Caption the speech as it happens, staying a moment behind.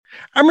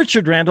I'm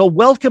Richard Randall.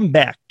 Welcome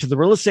back to the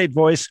Real Estate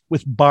Voice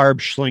with Barb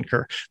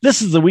Schlinker.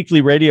 This is the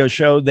weekly radio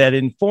show that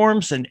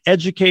informs and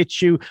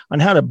educates you on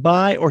how to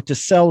buy or to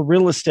sell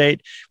real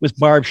estate with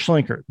Barb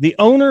Schlinker, the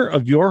owner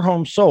of Your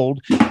Home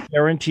Sold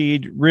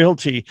Guaranteed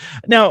Realty.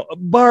 Now,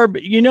 Barb,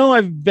 you know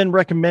I've been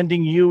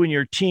recommending you and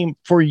your team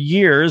for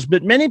years,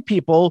 but many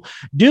people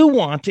do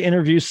want to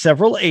interview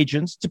several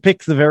agents to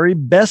pick the very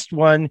best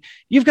one.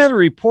 You've got a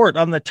report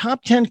on the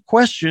top 10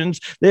 questions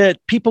that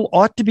people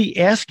ought to be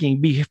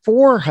asking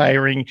before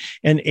hiring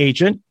an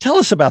agent. Tell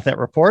us about that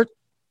report.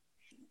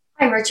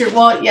 Hi, Richard.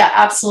 Well, yeah,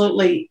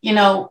 absolutely. You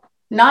know,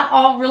 not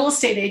all real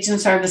estate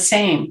agents are the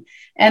same.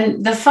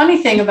 And the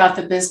funny thing about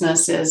the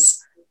business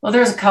is, well,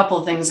 there's a couple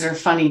of things that are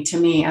funny to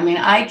me. I mean,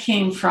 I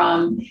came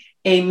from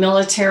a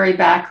military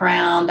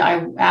background.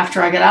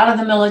 After I got out of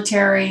the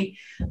military,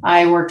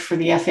 I worked for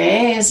the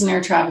FAA as an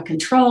air traffic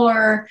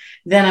controller.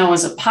 Then I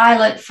was a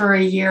pilot for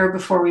a year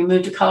before we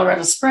moved to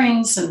Colorado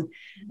Springs. And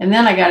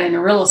then I got into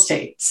real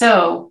estate.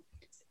 So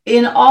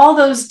in all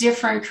those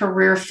different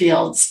career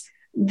fields,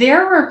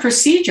 there were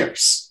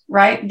procedures,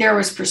 right? There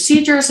was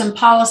procedures and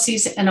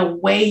policies and a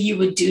way you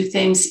would do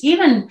things,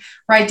 even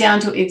right down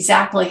to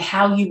exactly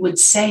how you would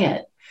say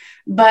it.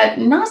 But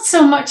not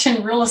so much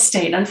in real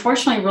estate.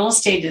 Unfortunately, real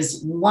estate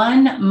is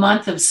 1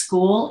 month of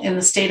school in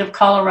the state of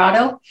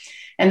Colorado.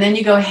 And then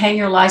you go hang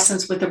your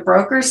license with the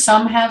broker.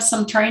 Some have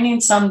some training,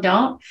 some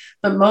don't.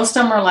 But most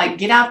of them are like,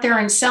 get out there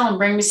and sell and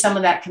bring me some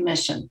of that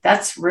commission.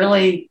 That's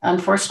really,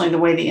 unfortunately, the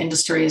way the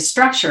industry is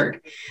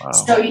structured. Wow.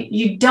 So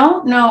you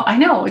don't know. I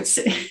know it's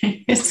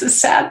a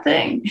sad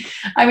thing.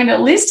 I mean,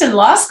 at least in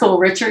law school,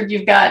 Richard,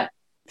 you've got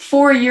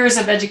 4 years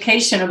of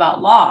education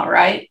about law,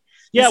 right?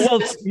 Yeah,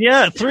 well,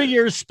 yeah, 3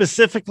 years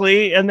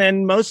specifically. And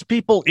then most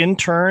people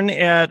intern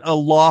at a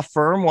law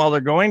firm while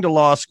they're going to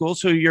law school.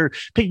 So you're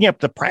picking up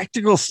the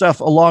practical stuff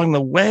along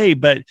the way.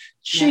 But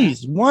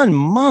geez, 1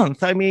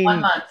 month. I mean,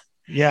 1 month.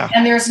 Yeah.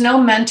 And there's no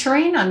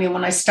mentoring. I mean,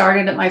 when I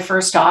started at my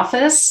first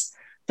office,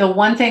 the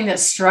one thing that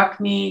struck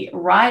me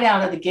right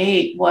out of the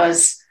gate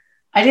was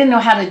I didn't know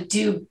how to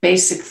do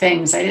basic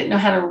things. I didn't know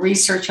how to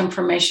research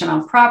information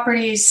on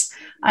properties.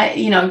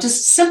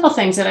 Just simple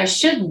things that I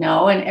should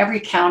know. And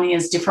every county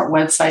has different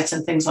websites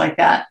and things like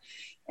that.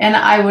 And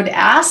I would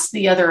ask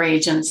the other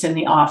agents in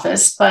the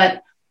office,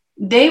 but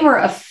they were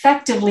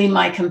effectively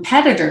my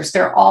competitors.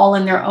 They're all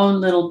in their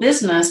own little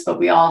business, but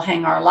we all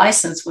hang our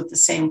license with the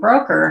same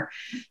broker.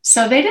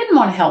 So they didn't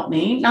want to help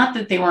me. Not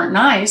that they weren't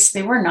nice.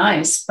 They were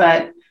nice,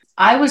 but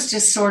I was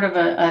just sort of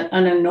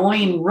an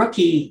annoying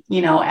rookie,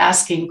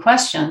 asking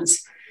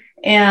questions.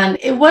 And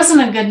it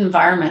wasn't a good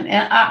environment.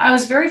 And I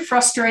was very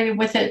frustrated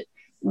with it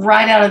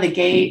right out of the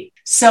gate.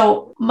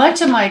 So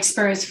much of my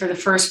experience for the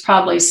first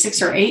probably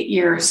 6 or 8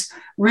 years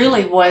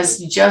really was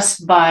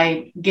just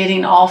by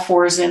getting all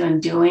fours in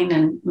and doing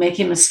and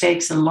making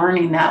mistakes and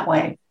learning that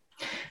way.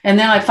 And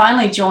then I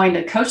finally joined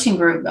a coaching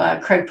group,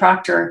 Craig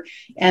Proctor,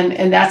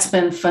 and that's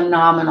been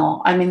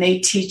phenomenal. I mean, they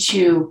teach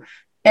you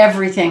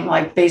everything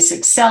like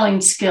basic selling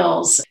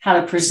skills, how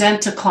to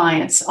present to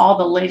clients, all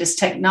the latest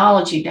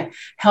technology to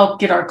help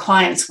get our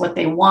clients what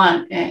they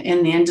want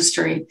in the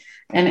industry.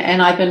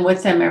 And I've been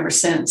with them ever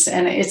since,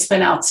 and it's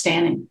been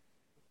outstanding.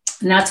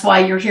 And that's why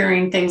you're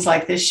hearing things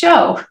like this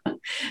show,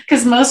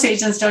 because most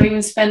agents don't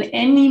even spend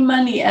any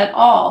money at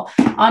all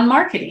on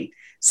marketing.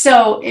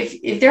 So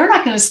if they're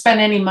not going to spend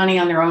any money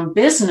on their own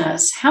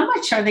business, how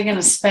much are they going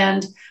to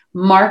spend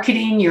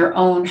marketing your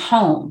own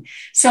home?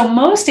 So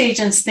most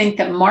agents think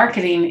that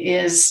marketing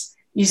is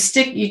you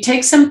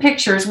take some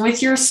pictures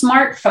with your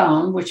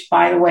smartphone, which,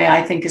 by the way,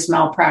 I think is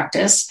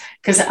malpractice,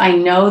 because I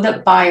know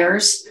that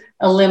buyers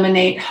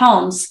eliminate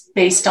homes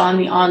based on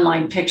the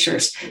online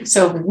pictures.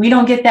 So if we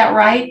don't get that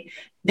right,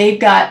 they've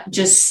got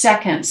just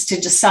seconds to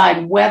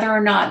decide whether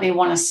or not they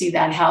want to see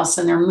that house,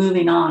 and they're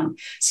moving on.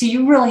 So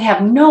you really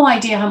have no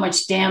idea how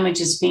much damage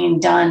is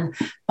being done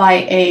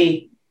by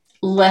a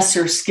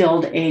lesser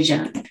skilled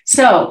agent.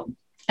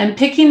 And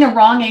picking the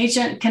wrong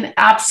agent can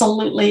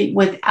absolutely,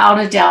 without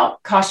a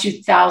doubt, cost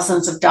you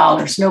thousands of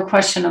dollars. No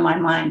question in my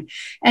mind.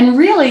 And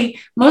really,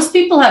 most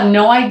people have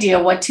no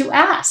idea what to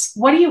ask.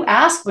 What do you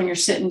ask when you're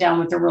sitting down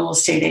with a real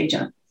estate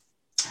agent?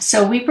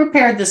 So we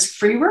prepared this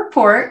free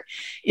report.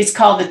 It's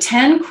called the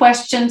 10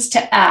 Questions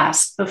to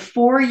Ask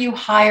Before You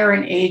Hire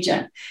an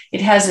Agent.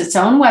 It has its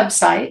own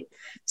website.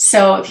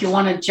 So if you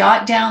want to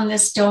jot down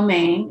this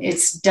domain,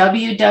 it's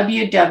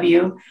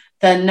www,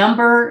 the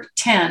number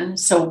 10,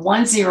 so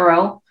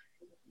 10,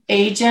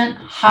 agent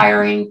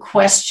hiring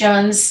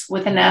questions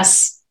with an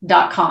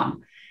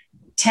S.com.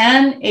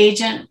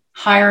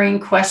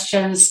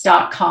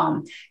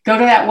 10agenthiringquestions.com. Go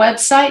to that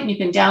website and you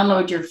can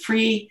download your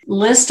free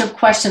list of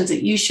questions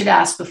that you should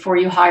ask before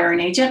you hire an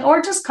agent,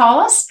 or just call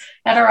us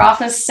at our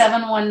office,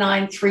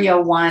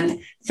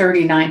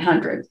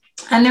 719-301-3900.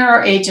 And there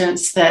are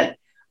agents that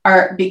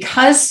are,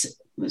 because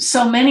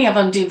so many of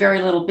them do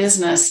very little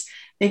business,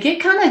 They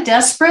get kind of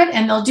desperate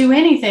and they'll do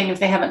anything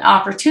if they have an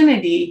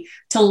opportunity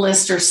to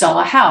list or sell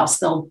a house.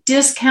 They'll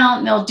discount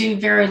and they'll do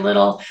very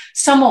little.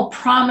 Some will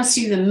promise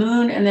you the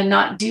moon and then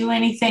not do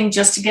anything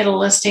just to get a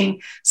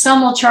listing.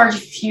 Some will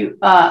charge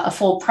a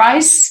full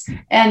price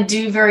and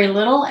do very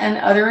little, and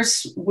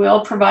others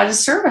will provide a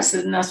service.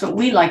 And that's what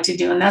we like to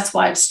do. And that's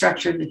why I've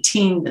structured the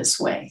team this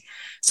way.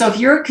 So if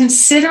you're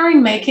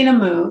considering making a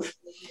move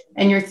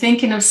and you're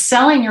thinking of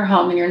selling your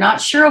home and you're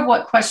not sure of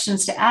what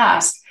questions to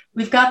ask,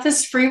 we've got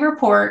this free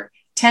report,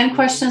 10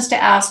 questions to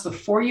ask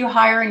before you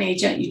hire an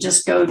agent. You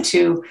just go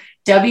to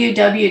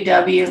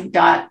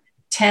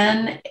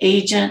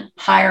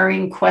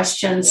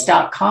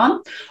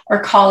www.10agenthiringquestions.com or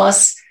call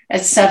us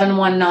at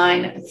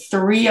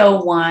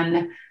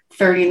 719-301-3900.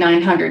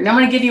 And I'm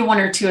going to give you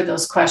one or two of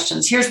those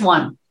questions. Here's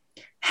one.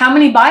 How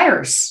many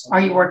buyers are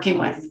you working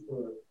with?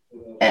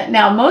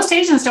 Now, most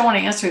agents don't want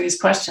to answer these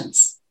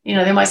questions. You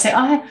know, they might say,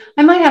 oh,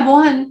 I might have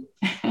one.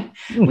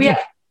 We have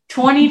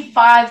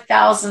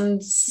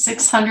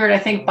 25,600, I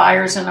think,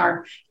 buyers in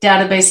our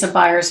database of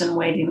buyers in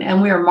waiting,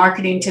 and we are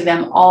marketing to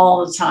them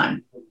all the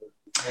time.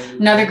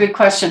 Another good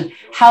question.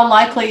 How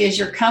likely is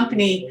your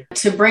company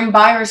to bring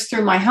buyers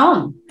through my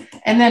home?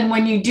 And then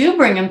when you do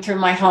bring them through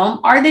my home,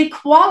 are they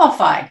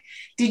qualified?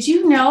 Did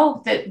you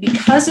know that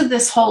because of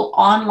this whole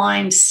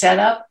online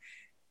setup,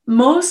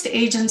 most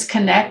agents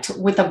connect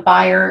with a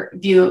buyer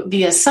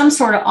via some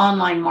sort of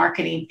online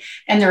marketing,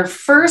 and their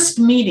first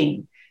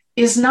meeting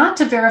is not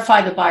to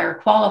verify the buyer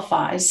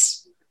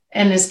qualifies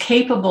and is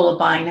capable of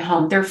buying a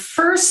home. Their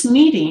first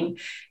meeting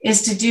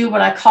is to do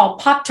what I call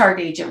Pop-Tart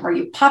agent, where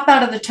you pop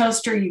out of the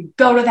toaster, you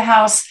go to the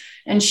house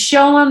and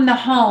show them the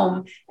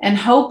home and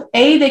hope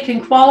A, they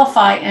can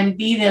qualify, and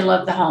B, they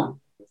love the home.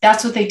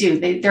 That's what they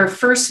do. Their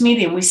first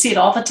meeting, we see it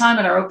all the time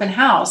at our open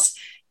house,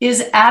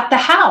 is at the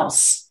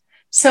house.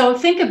 So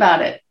think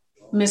about it,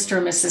 Mr.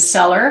 and Mrs.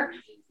 Seller.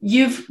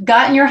 You've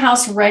gotten your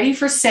house ready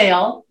for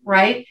sale,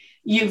 right?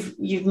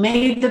 You've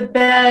made the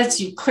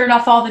beds, you've cleared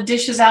off all the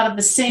dishes out of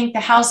the sink. The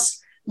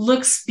house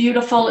looks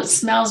beautiful. It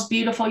smells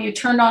beautiful. You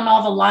turned on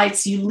all the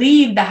lights. You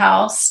leave the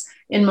house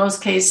in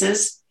most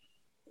cases.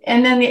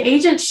 And then the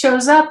agent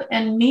shows up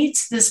and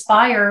meets this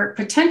buyer,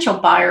 potential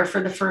buyer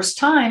for the first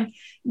time.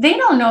 They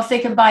don't know if they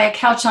can buy a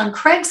couch on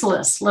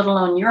Craigslist, let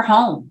alone your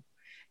home.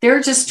 They're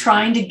just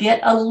trying to get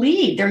a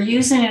lead. They're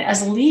using it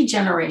as lead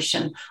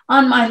generation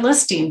on my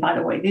listing, by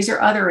the way. These are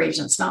other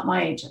agents, not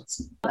my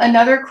agents.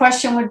 Another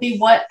question would be,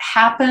 what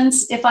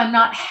happens if I'm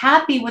not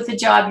happy with the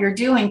job you're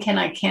doing? Can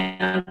I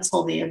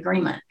cancel the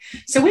agreement?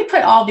 So we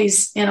put all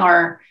these in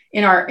our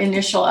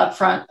initial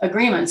upfront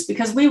agreements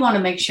because we want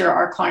to make sure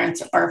our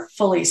clients are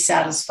fully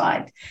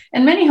satisfied.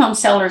 And many home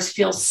sellers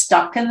feel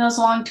stuck in those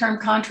long-term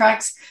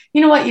contracts.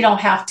 You know what? You don't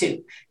have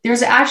to.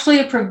 There's actually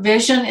a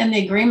provision in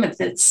the agreement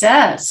that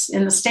says,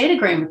 in the state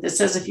agreement, that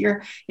says if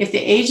the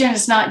agent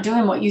is not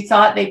doing what you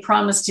thought they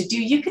promised to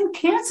do, you can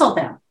cancel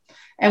them.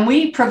 And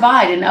we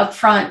provide an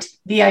upfront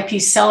VIP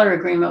seller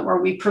agreement where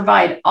we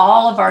provide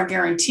all of our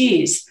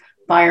guarantees: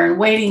 buyer and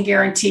waiting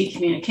guarantee,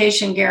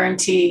 communication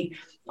guarantee,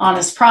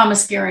 honest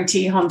promise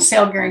guarantee, home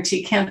sale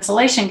guarantee,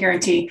 cancellation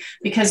guarantee,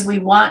 because we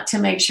want to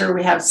make sure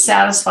we have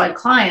satisfied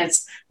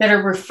clients that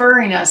are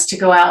referring us to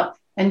go out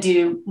and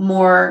do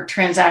more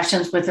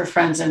transactions with their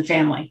friends and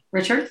family.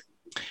 Richard?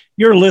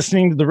 You're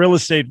listening to The Real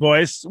Estate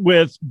Voice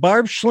with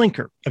Barb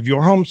Schlinker of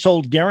Your Home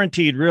Sold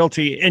Guaranteed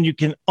Realty, and you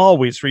can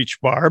always reach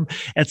Barb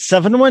at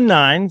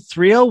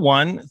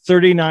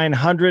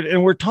 719-301-3900.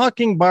 And we're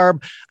talking,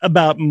 Barb,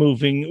 about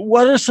moving.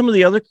 What are some of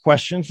the other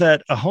questions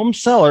that a home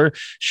seller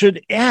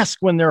should ask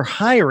when they're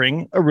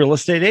hiring a real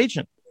estate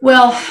agent?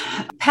 Well,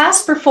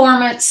 past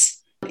performance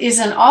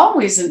isn't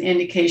always an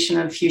indication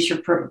of future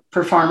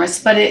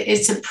performance, but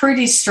it's a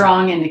pretty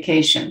strong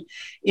indication.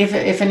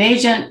 If an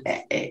agent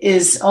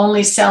is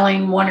only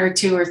selling 1 or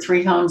 2 or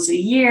 3 homes a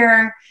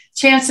year,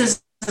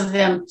 chances of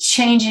them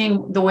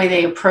changing the way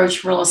they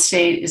approach real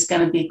estate is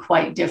going to be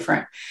quite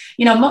different.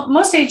 You know,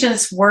 most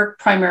agents work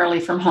primarily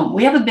from home.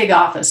 We have a big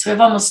office. We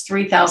have almost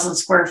 3,000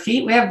 square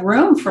feet. We have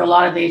room for a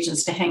lot of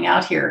agents to hang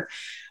out here.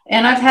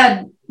 And I've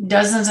had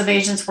dozens of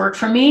agents work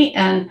for me,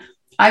 and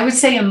I would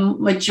say a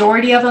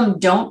majority of them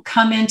don't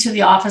come into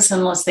the office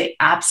unless they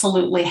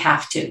absolutely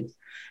have to.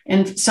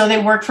 And so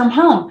they work from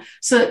home.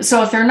 So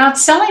if they're not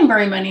selling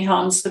very many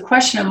homes, the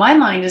question in my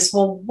mind is,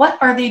 well,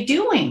 what are they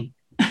doing?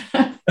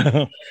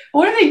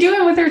 What are they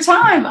doing with their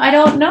time? I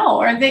don't know.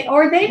 Or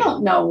they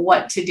don't know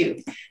what to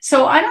do.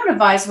 So I don't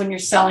advise when you're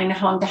selling a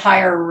home to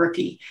hire a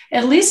rookie,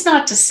 at least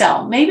not to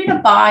sell. Maybe to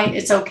buy,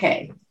 it's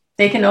okay.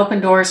 They can open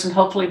doors and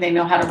hopefully they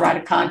know how to write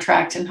a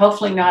contract and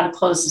hopefully know how to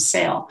close a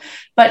sale.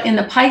 But in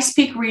the Pikes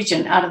Peak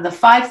region, out of the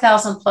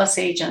 5,000 plus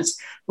agents,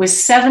 with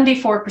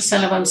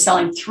 74% of them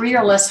selling 3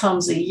 or less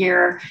homes a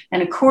year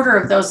and a quarter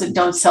of those that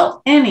don't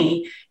sell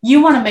any,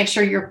 you want to make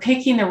sure you're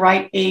picking the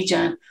right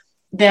agent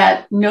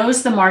that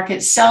knows the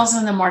market, sells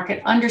in the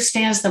market,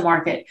 understands the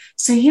market,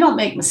 so you don't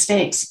make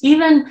mistakes.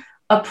 Even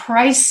a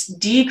price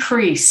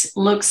decrease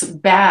looks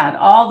bad.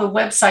 All the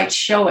websites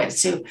show it.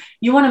 So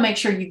you want to make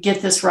sure you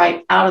get this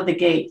right out of the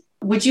gate.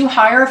 Would you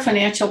hire a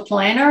financial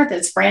planner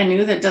that's brand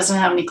new that doesn't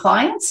have any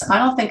clients? I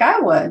don't think I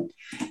would.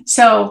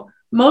 So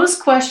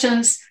most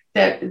questions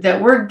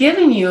that we're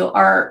giving you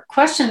are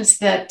questions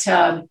that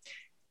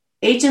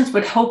agents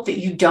would hope that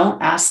you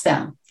don't ask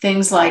them.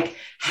 Things like,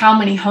 how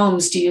many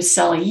homes do you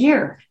sell a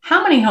year?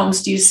 How many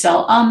homes do you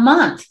sell a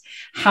month?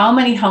 How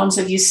many homes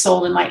have you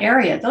sold in my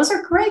area? Those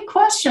are great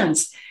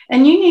questions.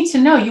 And you need to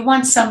know, you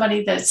want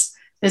somebody that's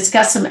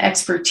got some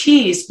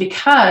expertise,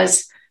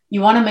 because you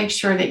want to make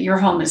sure that your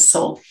home is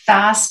sold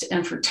fast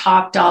and for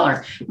top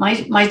dollar.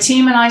 My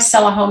team and I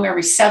sell a home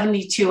every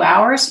 72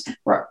 hours.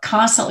 We're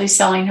constantly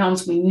selling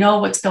homes. We know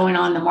what's going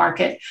on in the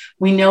market.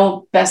 We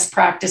know best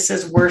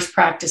practices, worst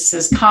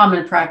practices,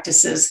 common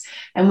practices,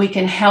 and we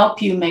can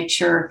help you make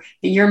sure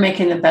that you're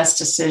making the best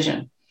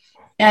decision.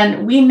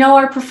 And we know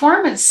our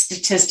performance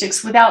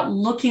statistics without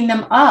looking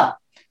them up.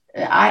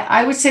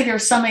 I would say there are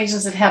some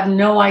agents that have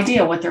no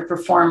idea what their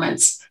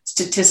performance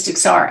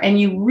statistics are.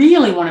 And you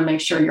really want to make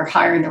sure you're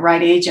hiring the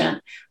right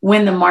agent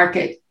when the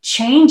market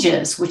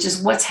changes, which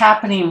is what's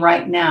happening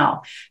right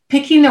now.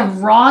 Picking the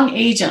wrong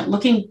agent,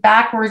 looking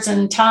backwards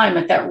in time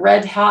at that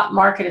red hot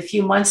market a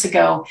few months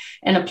ago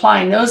and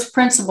applying those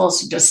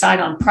principles to decide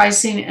on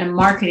pricing and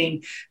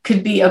marketing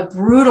could be a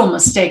brutal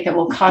mistake that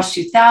will cost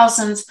you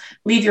thousands,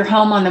 leave your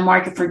home on the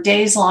market for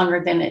days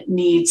longer than it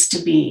needs to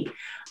be.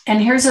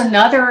 And here's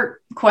another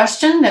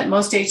question that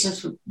most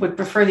agents would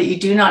prefer that you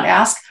do not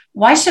ask.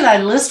 Why should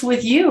I list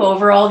with you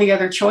over all the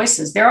other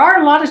choices? There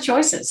are a lot of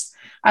choices.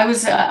 I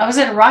was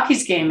at a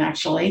Rockies game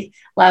actually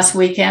last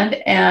weekend,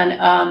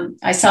 and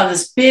I saw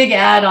this big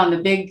ad on the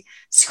big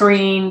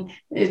screen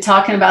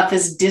talking about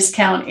this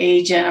discount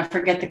agent. I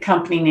forget the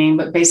company name,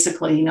 but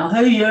basically,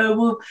 hey, yeah,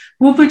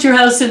 we'll put your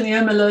house in the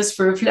MLS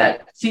for a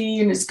flat fee,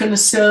 and it's going to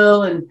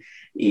sell. And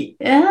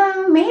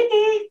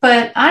maybe,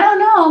 but I don't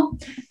know.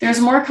 There's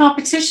more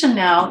competition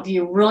now. Do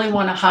you really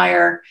want to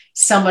hire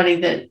somebody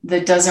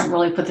that doesn't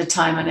really put the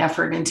time and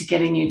effort into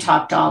getting you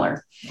top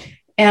dollar?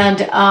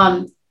 And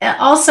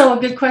also a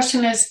good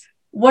question is,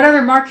 what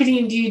other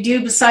marketing do you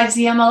do besides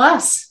the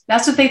MLS?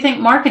 That's what they think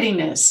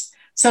marketing is.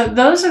 So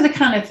those are the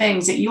kind of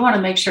things that you want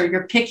to make sure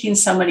you're picking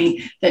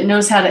somebody that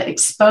knows how to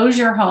expose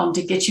your home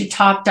to get you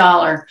top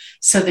dollar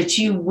so that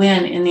you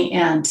win in the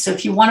end. So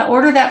if you want to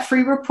order that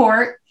free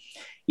report,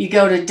 you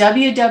go to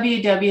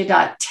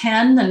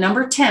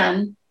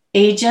www.10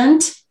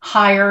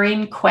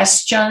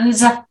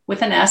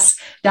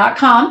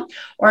 agenthiringquestions.com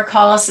or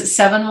call us at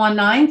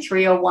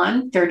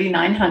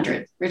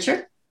 719-301-3900.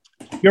 Richard?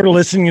 You're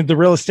listening to The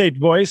Real Estate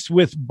Voice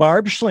with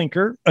Barb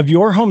Schlinker of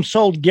Your Home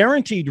Sold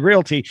Guaranteed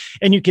Realty,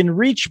 and you can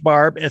reach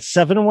Barb at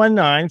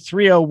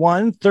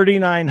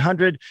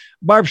 719-301-3900.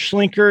 Barb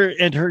Schlinker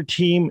and her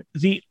team,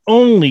 the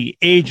only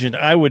agent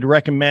I would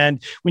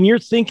recommend when you're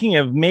thinking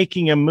of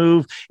making a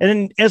move.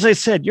 And as I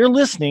said, you're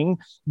listening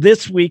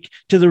this week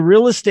to The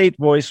Real Estate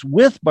Voice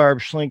with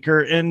Barb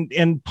Schlinker,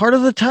 and part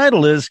of the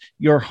title is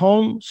Your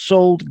Home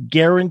Sold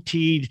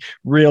Guaranteed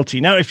Realty.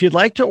 Now, if you'd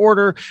like to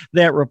order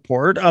that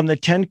report on the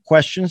 10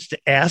 questions to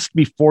ask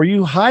before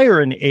you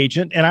hire an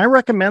agent, and I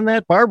recommend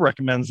that, Barb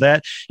recommends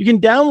that, you can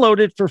download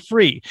it for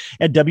free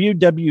at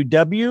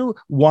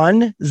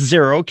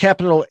www.10,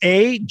 capital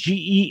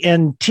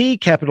A-G-E-N-T,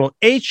 capital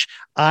H-I-R-I-N-G,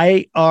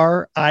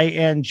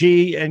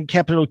 and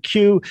capital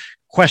Q,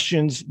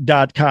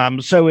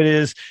 questions.com. So it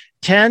is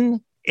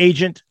 10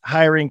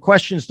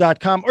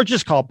 agenthiringquestions.com, or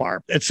just call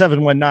Barb at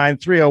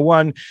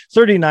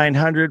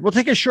 719-301-3900. We'll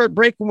take a short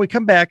break. When we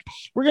come back,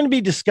 we're going to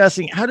be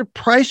discussing how to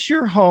price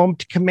your home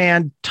to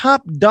command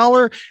top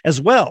dollar, as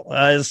well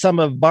as some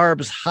of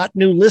Barb's hot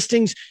new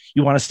listings.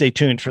 You want to stay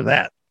tuned for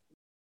that.